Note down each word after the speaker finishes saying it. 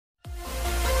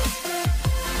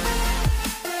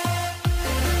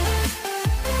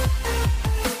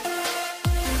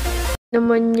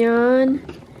Naman yan.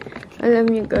 Alam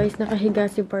niyo guys,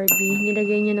 nakahiga si Barbie.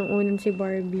 Nilagay niya ng unan si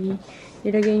Barbie.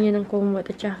 Nilagay niya ng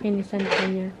kumot at saka kinisan ka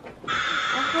niya.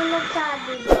 Ako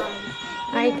nagsabi ba?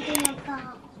 Ay.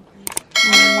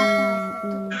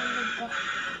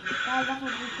 Kala ko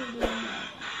dito din.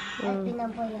 At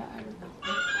pinabayaan ko.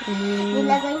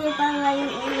 Nilagay niya pa nga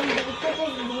yung unan dito. Kasi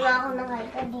hindi nga ako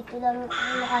nakahiga. Dito lang ako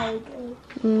nakahiga.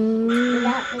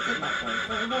 Nilapit ito ako.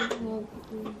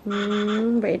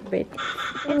 Bait.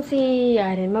 Yan si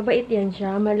Yaren, mabait yan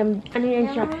siya. Ano yan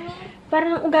siya?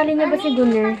 Parang ugali niya ba si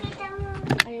Gunner?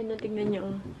 Ayun, no, tingnan niyo.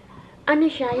 Ano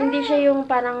siya? Hindi siya yung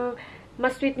parang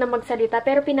mas sweet na magsalita,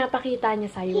 pero pinapakita niya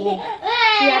sa'yo.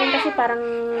 Si Yaren kasi parang,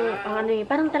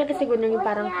 parang talaga si Gunner yung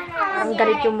parang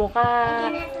galit yung mukha.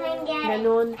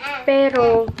 Ganun.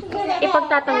 Pero,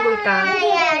 ipagtatanggol ka,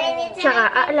 tsaka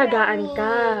aalagaan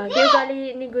ka. Kaya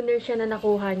ugali ni Gunner siya na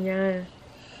nakuha niya.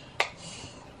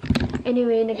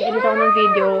 Anyway, nag-edit ako ng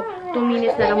video. 2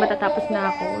 minutes na lang matatapos na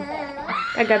ako.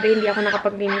 Kagabi, hindi ako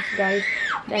nakapag-linis, guys.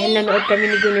 Dahil nanood kami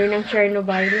ni Gunner ng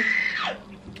Chernobyl.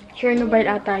 Chernobyl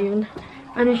ata yun.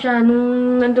 Ano siya,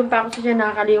 nung nandun pa ako sa siya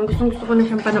nakakaliyong, gusto ko na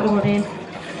siyang panoorin.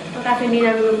 Kasi hindi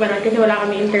namin magpanood kasi wala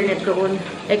kami internet doon.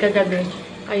 Kagabi,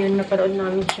 ayun, napanood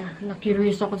namin siya.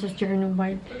 Na-curious ako sa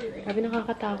Chernobyl. Sabi,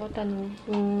 nakakatakot,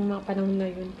 yung mga panahon na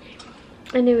yun.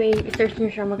 Anyway, i-search nyo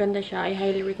siya. Maganda siya. I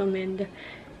highly recommend.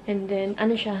 And then,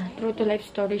 ano siya? True to life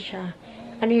story siya.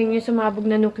 Ano yun yung sumabog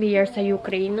na nuclear sa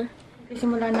Ukraine.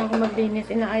 Simula na ako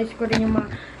maglinis. Inaayos ko rin yung mga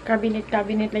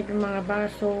cabinet, like yung mga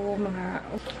baso, mga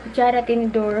kutsara,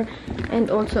 tinidor.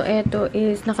 And also, eto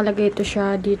is, nakalagay ito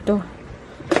siya dito.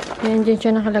 Ayan, dyan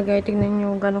siya nakalagay. Tignan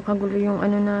nyo, gano'ng kagulo yung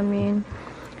ano namin.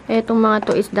 Etong mga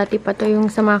to is, dati pa to yung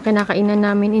sa mga kinakainan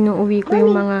namin. Inuuwi ko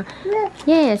yung mga...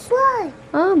 Yes!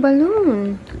 Oh,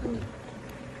 balloon!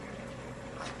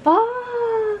 Oh!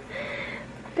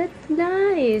 That's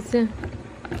nice!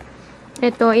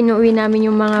 Ito, inuwi namin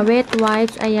yung mga wet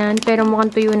wipes. Ayan. Pero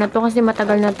mukhang tuyo na to kasi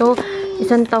matagal na to.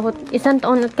 Isang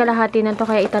taon at kalahati na to.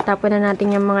 Kaya itatapon na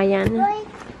natin yung mga yan.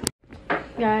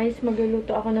 Guys,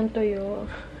 magluluto ako ng tuyo.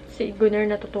 Si Gunner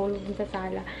natutulog sa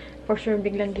sala. For sure,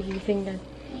 biglang gigising yan.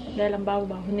 Dahil ang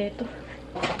baho-baho nito.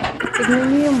 Tignan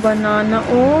niyo yung banana.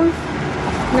 Oh,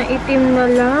 naitim na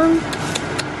lang.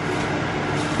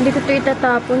 Hindi ko to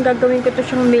itatapon. Gagawin ko to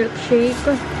siyang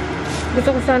milkshake.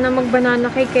 Gusto ko sana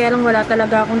mag-banana cake, kaya lang wala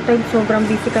talaga akong time. Sobrang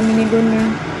busy kami ni Gunner.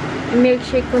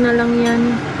 I-milkshake ko na lang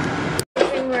yan.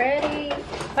 I'm ready.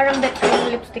 Parang bet ko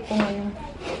yung lipstick ko ngayon.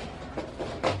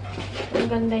 Ang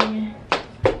ganda niya.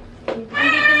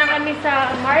 Nandito na kami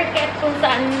sa market kung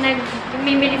saan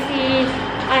nagmimili si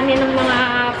Ani ng mga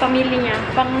pamilya niya.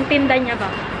 Pang tinda niya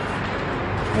ba?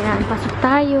 Ayan, pasok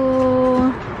tayo.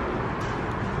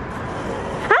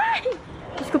 Ay!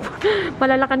 Diyos ko po,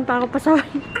 malalakan pa ako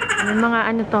pasaway. Yung mga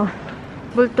ano to,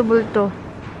 bulto-bulto.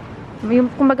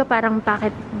 Yung kumbaga parang packet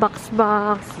box.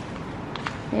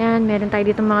 Ayan, meron tayo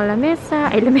dito mga lamesa.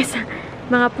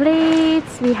 Mga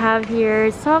plates. We have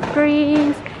here soft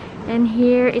drinks. And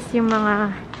here is yung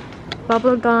mga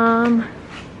bubble gum.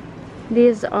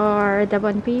 These are the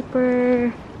bond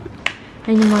paper.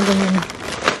 Ayan yung mga ganyan.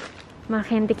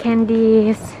 Mga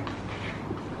candies.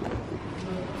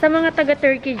 Sa mga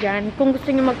taga-Turkey dyan, kung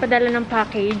gusto nyo magpadala ng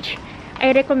package,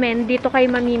 I recommend dito kayo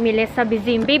mamimili sa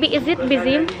Bizim. Baby, is it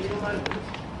Bizim?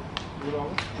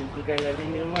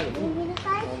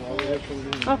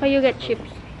 Okay, you get chips.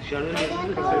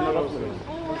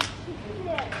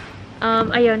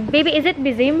 Ayun. Baby, is it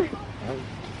Bizim?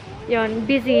 Yun,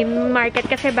 Bizim market.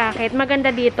 Kasi bakit? Maganda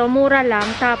dito. Mura lang.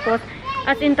 Tapos,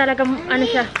 as in talaga, ano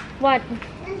siya? What?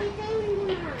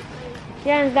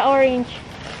 Yan, the orange.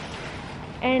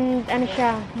 And, ano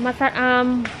siya?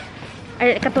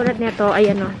 Katulad nito,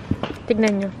 ayan o.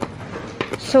 Tignan nyo.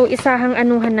 So, isahang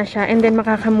anuhan na siya. And then,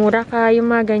 makakamura ka. Yung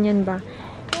mga ganyan ba.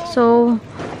 So,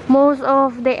 most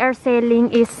of they are selling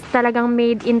is talagang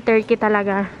made in Turkey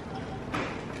talaga.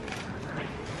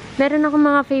 Meron ako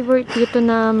mga favorite dito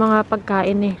na mga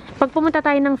pagkain eh. Pag pumunta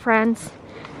tayo ng France,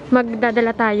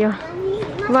 magdadala tayo.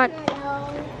 What?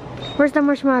 Where's the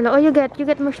marshmallow? Oh, you get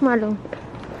marshmallow.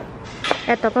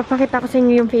 Eto, papakita ko sa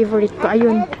inyo yung favorite ko.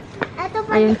 Ayun.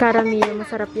 Ayun, caramel.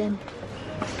 Masarap yan.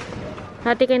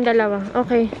 Hati kayong dalawa.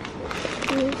 Okay.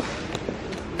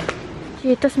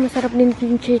 Cheetos. Masarap din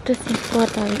yung Cheetos. Kuha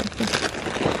tayo.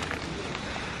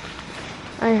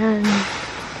 Ayan.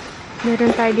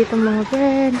 Meron tayo dito mga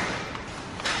bread.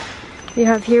 We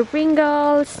have here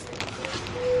Pringles.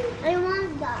 I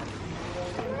want that.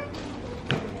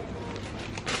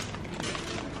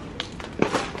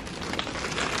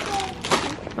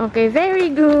 Okay,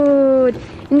 very good.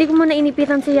 Hindi ko muna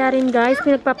inipitan si Yaren, guys.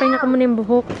 Pinagpapahinga ko muna yung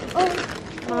buhok. Oh.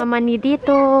 mga mani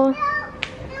dito.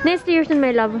 Next year's in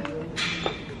my love.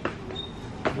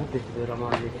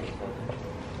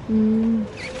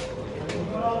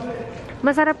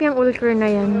 Masarap yung ulker na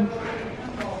yan.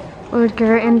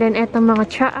 Ulker. And then, eto mga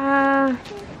tsaa.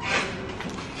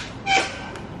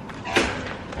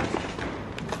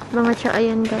 Mga tsaa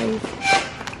yan, guys.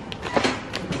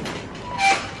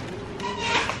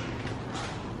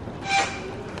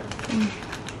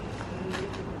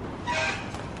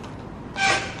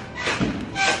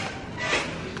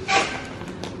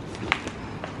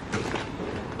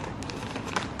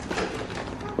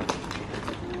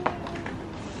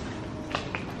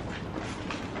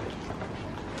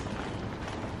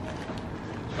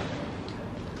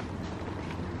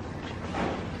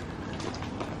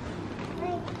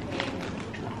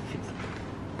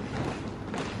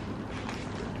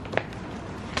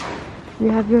 You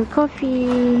have your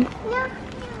coffee.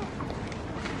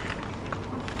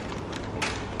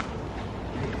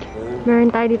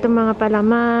 Meron tayo dito mga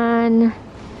palaman.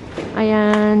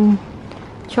 Ayan.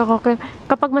 Choco.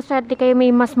 Kapag maswerte kayo,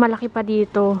 may mas malaki pa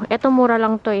dito. Ito mura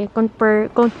lang to eh.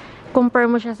 Compare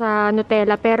mo siya sa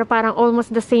Nutella. Pero parang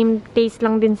almost the same taste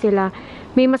lang din sila.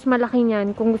 May mas malaki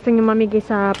niyan kung gusto niyo mamigay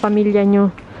sa pamilya nyo.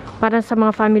 Parang sa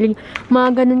mga family.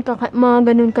 Mga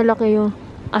ganun kalaki yun.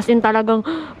 As in talagang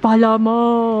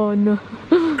palaman.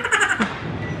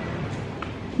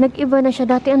 Nag-iba na siya.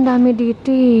 Dati ang dami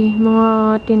dito eh. Mga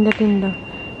tinda-tinda.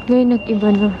 Ngayon nag-iba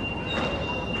na.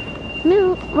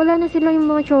 Wala na sila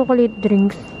yung mga chocolate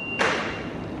drinks.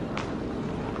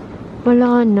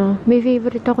 Wala na. May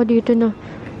favorite ako dito na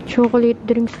chocolate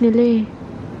drinks nila eh.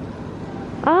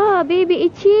 Ah, baby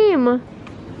Ichim.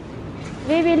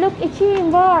 Baby, look, Ichim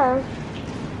bar.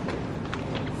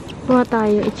 Kuha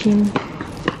tayo, Ichim.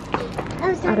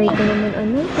 Aray ko naman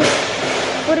ano.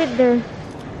 Put it there.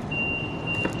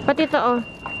 Pati ito oh.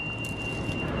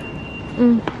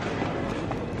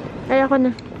 Ay, ako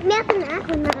na.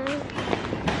 Ako na.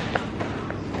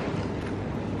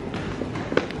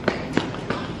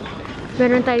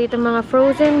 Meron tayo dito mga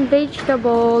frozen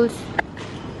vegetables.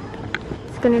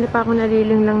 Kanina pa ako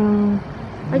naliling lang.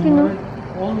 Ay, you know.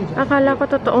 Akala ko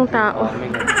totoong tao.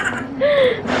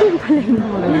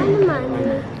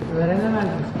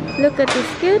 Look at this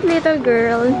cute little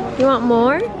girl. You want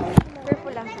more?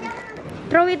 Careful lang.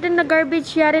 Throw it in the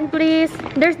garbage, Yaren, please.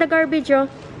 There's the garbage, oh.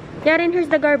 Yaren, here's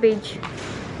the garbage.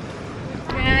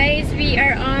 Guys, we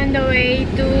are on the way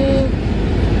to...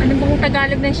 Ano bang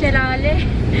Tagalog ng Shalale?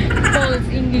 Falls,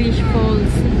 English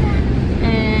Falls.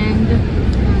 And...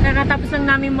 Nakatapos lang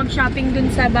namin mag-shopping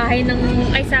dun sa bahay ng...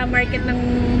 Ay, sa market ng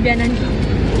Bianan.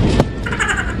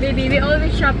 Baby, we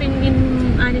always shopping in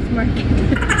Anis Market.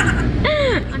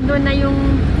 Andun na yung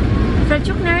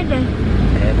Selchuk Nerd eh.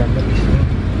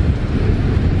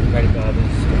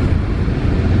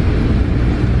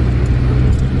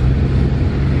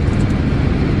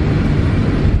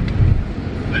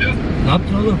 Ne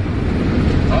yaptın oğlum?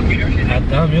 Abi geliyor şey. Ha,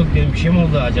 tamam yok dedim bir şey mi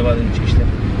oldu acaba dedim çıkışta.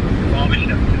 Tamam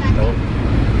işte. Tamam.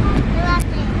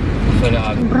 Söyle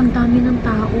abi. Sobrang dami ng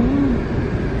tao.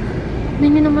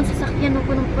 Hindi naman sasakyan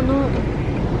ako ng puno.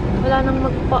 Wala nang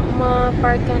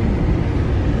ma-parkan.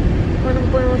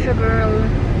 Punong-puno siya, girl.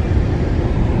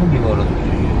 Bu gibi orası.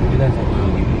 Neden saklanıyor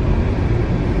gibi?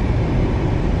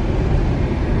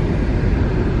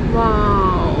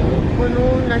 Wow! Puno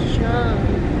na siya.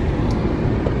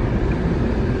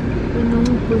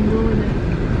 Punong-puno na.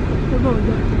 Diba?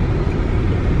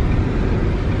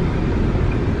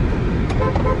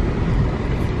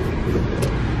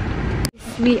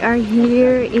 We are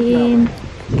here in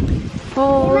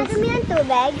Falls. Madami ang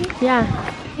tubig? Yeah.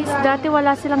 Dati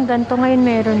wala silang ganito, ngayon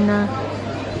meron na.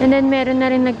 And then meron na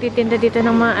rin nagtitinda dito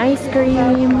ng mga ice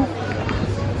cream.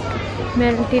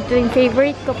 Meron dito yung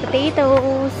favorite ko,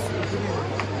 potatoes.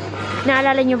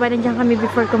 Naalala nyo ba, nandiyan kami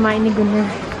before kumain ni Gunnar?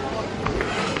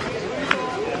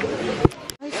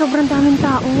 Ay, sobrang daming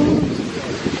tao.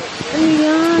 Ano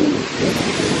yan?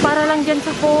 Para lang dyan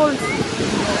sa falls.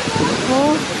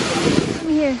 Oh.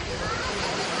 Come here.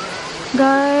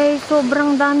 Guys,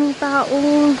 sobrang daming tao.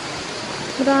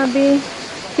 Grabe.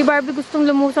 Si Barbie gustong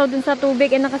lumusaw dun sa tubig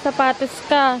eh nakasapatos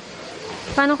ka.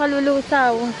 Paano ka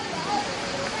lulusaw?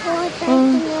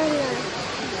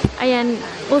 Ayan,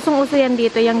 usong-uso yan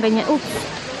dito, yung ganyan. Oops.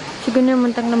 Siguro na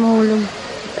muntang na mahulog.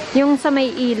 Yung sa may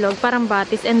ilog, parang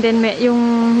batis, and then may, yung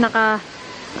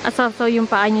naka-asaw yung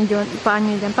paa nyo dyan.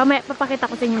 Papakita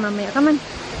ko sa inyo mamaya. Come on.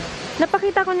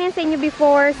 Napakita ko na yan sa inyo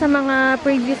before sa mga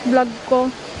previous vlog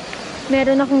ko.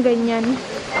 Meron akong ganyan.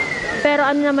 Pero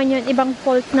ano naman yun, ibang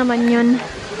falls naman yun.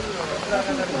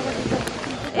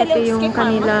 ito yung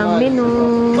kanilang menu.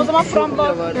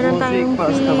 Meron tayong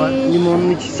fish,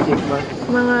 Limonlu cheesecake var.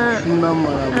 mga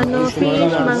ano,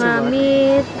 fish, mga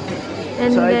meat.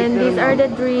 And then, these are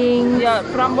the drinks.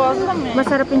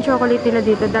 Masarap yung chocolate nila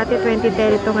dito. Dati 20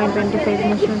 TL ito, ngayon 25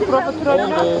 na siya.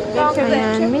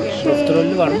 Ayan,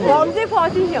 milkshake.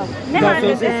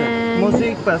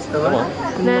 Mozaik pasta var.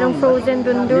 Merong frozen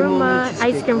dondurma,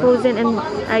 ice cream, frozen and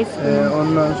ice cream.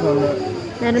 Ondan sonra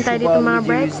Meron tayo dito mga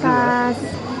breakfast.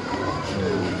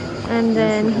 And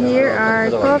then, here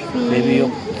are coffee. Baby yok.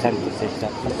 Sen seç.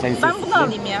 Sen seç. Ben bunu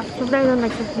alayım ya. Supply don't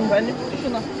like coffee.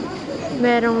 Şunu.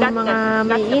 Merong mga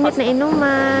may init na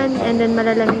inuman, and then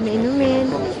malalamig na inumin,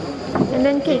 and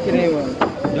then cake.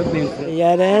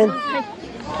 Yaren.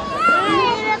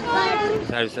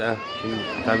 Servis ha. Şimdi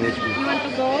tam geçmiyor.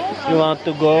 You want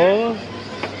to go?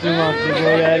 You want to go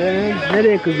Yaren?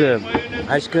 Nereye kızım?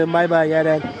 Aşkım bye bye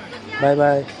Yaren. Bye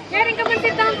bye. Yaren ka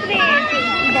down please.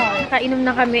 Kainom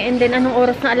na kami, and then anong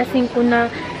oras na? Alas 5 na.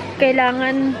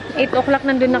 Kailangan 8 o'clock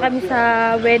nandun na kami sa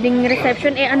wedding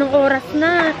reception. Eh anong oras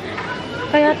na?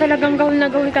 Kaya talagang gawin na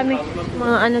gawin kami.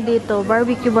 Mga ano dito,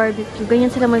 barbecue.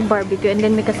 Ganyan sila mag-barbecue, and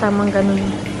then may kasamang ganun.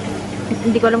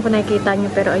 Hindi ko alam kung nakikita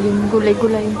nyo, pero ayun,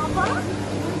 gulay-gulay.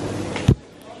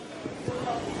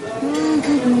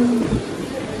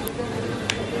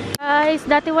 Guys,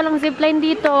 dati walang zipline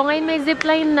dito. Ngayon may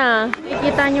zipline na.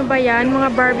 Nakikita nyo ba yan? Mga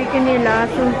barbecue nila.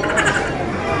 So,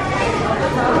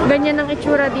 ganyan ang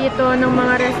itsura dito ng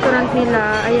mga restaurant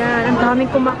nila. Ayan, ang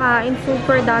daming kumakain.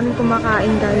 Super daming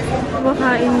kumakain,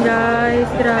 guys.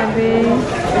 Grabe.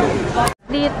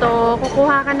 Dito,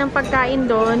 kukuha ka ng pagkain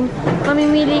doon.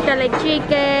 Mamimili ka like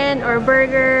chicken or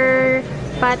burger,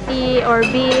 patty or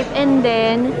beef. And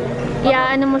then,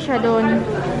 iaano mo siya doon.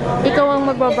 Ikaw ang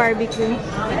magba-barbecue.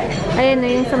 Ayan na,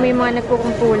 yung sa may mga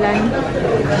nagkukumpulan.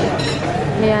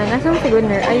 Ayan, nasaan si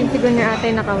Gunner? Ayun si Gunner ata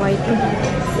yung naka-white.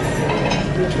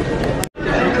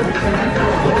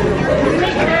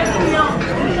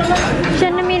 Siya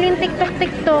namiling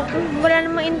TikTok. Wala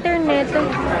namang internet.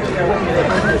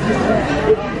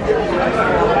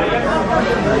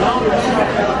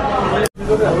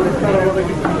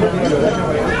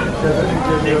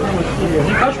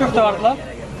 Kaç köfte var lan?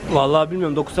 Vallahi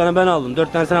bilmiyorum. 9 tane ben aldım.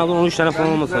 4 tane sen aldın. 13 tane falan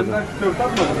olması lazım.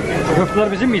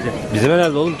 Köfteler bizim miydi? Bizim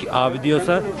herhalde oğlum ki abi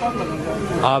diyorsa.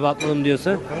 Abi atmadım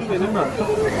diyorsa.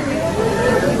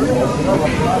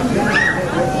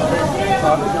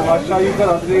 aşağı yukarı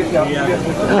adres yaptım.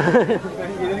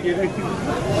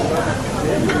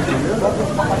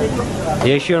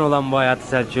 Yaşıyorsun olan bu hayatı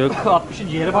Selçuk. 60'ın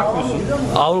ciğere bakmıyorsun.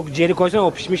 Avrupa ciğeri koysana,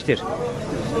 o pişmiştir.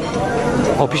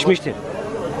 O pişmiştir.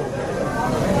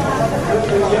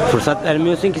 Fırsat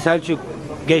vermiyorsun ki Selçuk.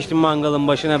 Geçtim mangalın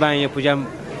başına, ben yapacağım.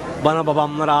 Bana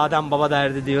babamlar Adem baba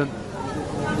derdi diyorsun.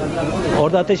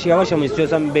 Orada ateş yavaş ama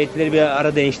istiyorsan beytleri bir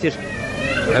ara değiştir.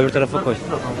 Öbür tarafa koy.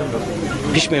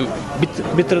 Pişmeyeyim.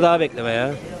 Bir tır daha bekle be ya.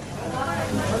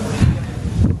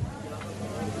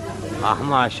 Ah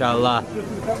maşallah.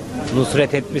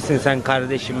 Nusret etmişsin sen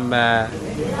kardeşim be.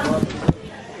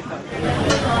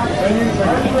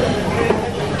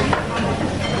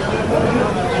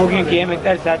 Bugünkü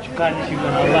yemekler Selçuk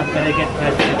kardeşimden, Allah bereket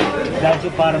versin.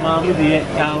 Selçuk parmağımı diye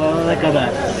kahvalana kadar.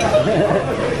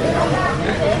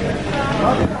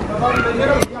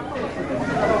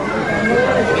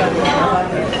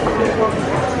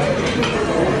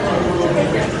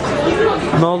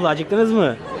 Ne oldu, acıktınız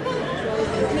mı?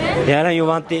 Yaren, you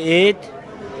want to eat?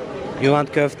 You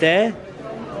want köfte?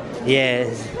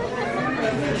 Yes.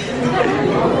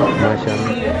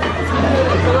 Maşallah.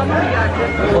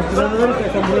 O sıraları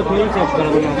sen buraya koyayım çarşı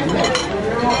arabanın altına.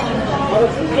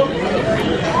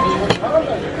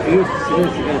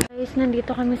 Guys,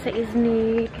 nandito kami sa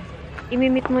Iznik.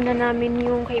 Imimit muna namin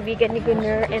yung kaibigan ni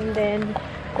Gunner, and then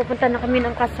pupunta na kami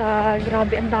ng kasal.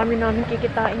 Grabe, ang dami namin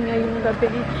kikitain ngayong gabi.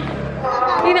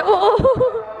 Oo!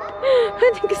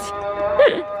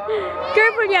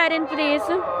 Careful, Yaren,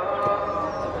 please.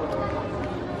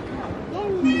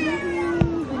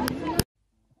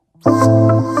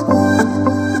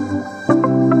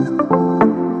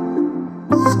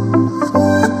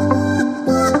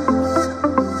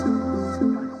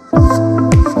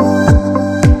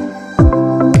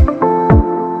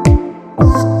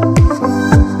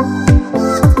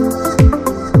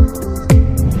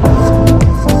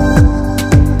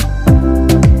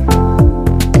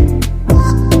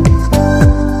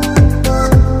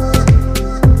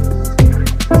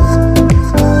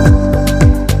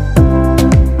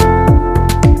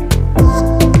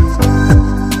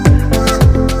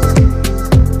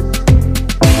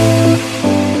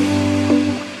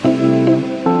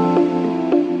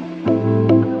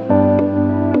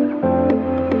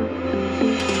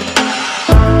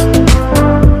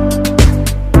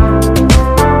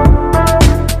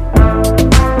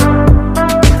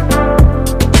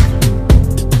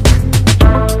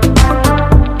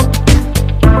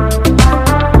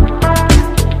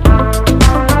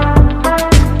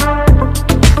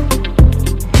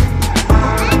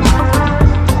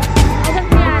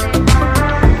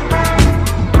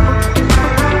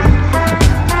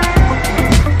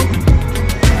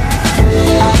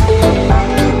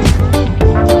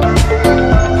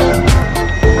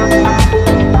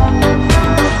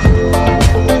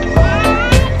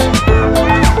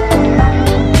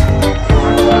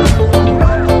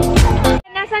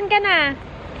 na?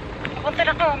 Punta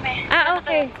na kami. Ah,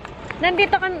 okay.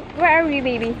 Nandito ka, where are we,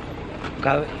 baby?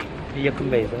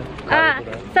 Yakın Beyza.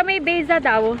 Sa may Beza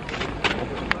daw.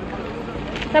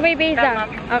 Sa may Beza.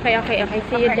 Okay.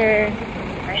 See you there.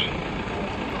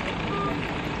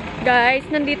 Guys,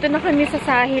 nandito na kami sa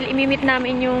Sahil. Imimit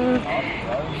namin yung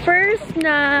first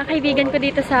na kaibigan ko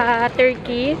dito sa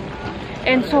Turkey.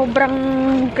 And sobrang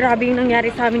grabe yung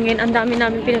nangyari sa amin ngayon. Ang dami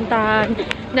namin pinuntahan.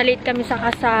 Na-late kami sa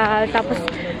kasal. Tapos,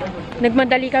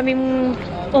 nagmadali kaming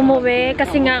umuwi.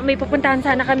 Kasi nga, may pupuntahan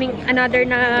sana kaming another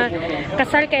na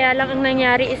kasal. Kaya lang ang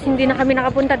nangyari is hindi na kami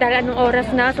nakapunta dahil anong oras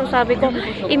na. So, sabi ko,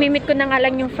 imimit ko na nga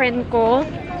lang yung friend ko.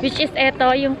 Which is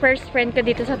eto, yung first friend ko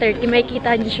dito sa Turkey. May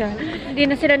kita niyo siya. Hindi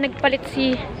na sila nagpalit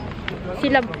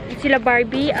sila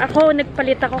Barbie. Ako,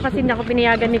 nagpalit ako kasi hindi ako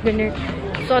pinayagan ni Gunner.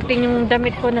 Suotin yung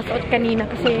damit ko na suot kanina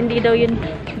kasi hindi daw yun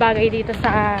bagay dito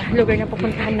sa lugar na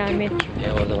pupuntahan namin.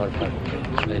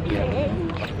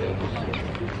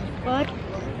 What?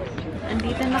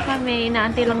 Andito na kami.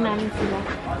 Inaantay lang namin sila.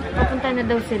 Papunta na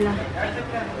daw sila.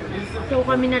 So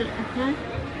kami na... Ha?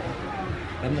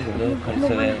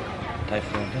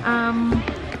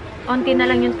 Onti na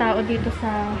lang yung tao dito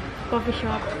sa coffee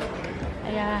shop.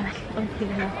 Kaya, onti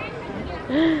na.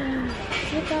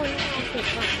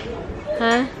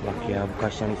 Ha? Bak ya bu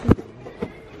kaç tane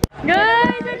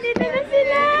Guys! Nandito na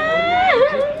sila!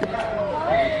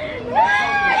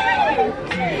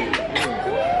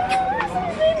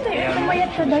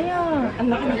 Pumayat ka, Daya. Ang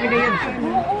laki na pinayat ka.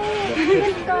 Oo,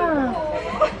 pinayat ka.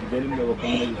 Benim de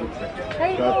bakımına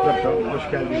gidecekler. Kağıtlar tamam,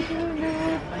 hoş geldin.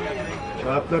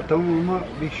 Kağıtlar tamam ama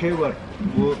bir şey var.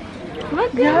 Bu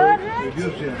What? God?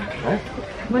 ödüyorsun yani.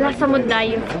 Wala sa mood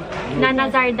tayo.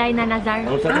 Nanazar, Day, nanazar.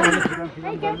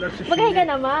 Magay ka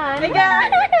naman.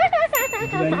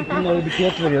 Güvenlik bunlara bir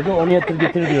fiyat veriyordu. Onu yatır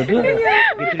getir diyordu.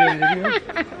 Getiriyorum diyor.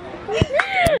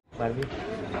 Barbie.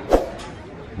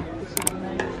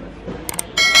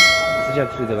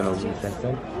 Sıcak suyu da ben aldım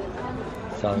istersen.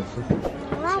 Sağ olsun.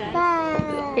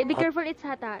 Bye-bye. Be careful, it's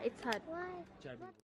hot. It's hot.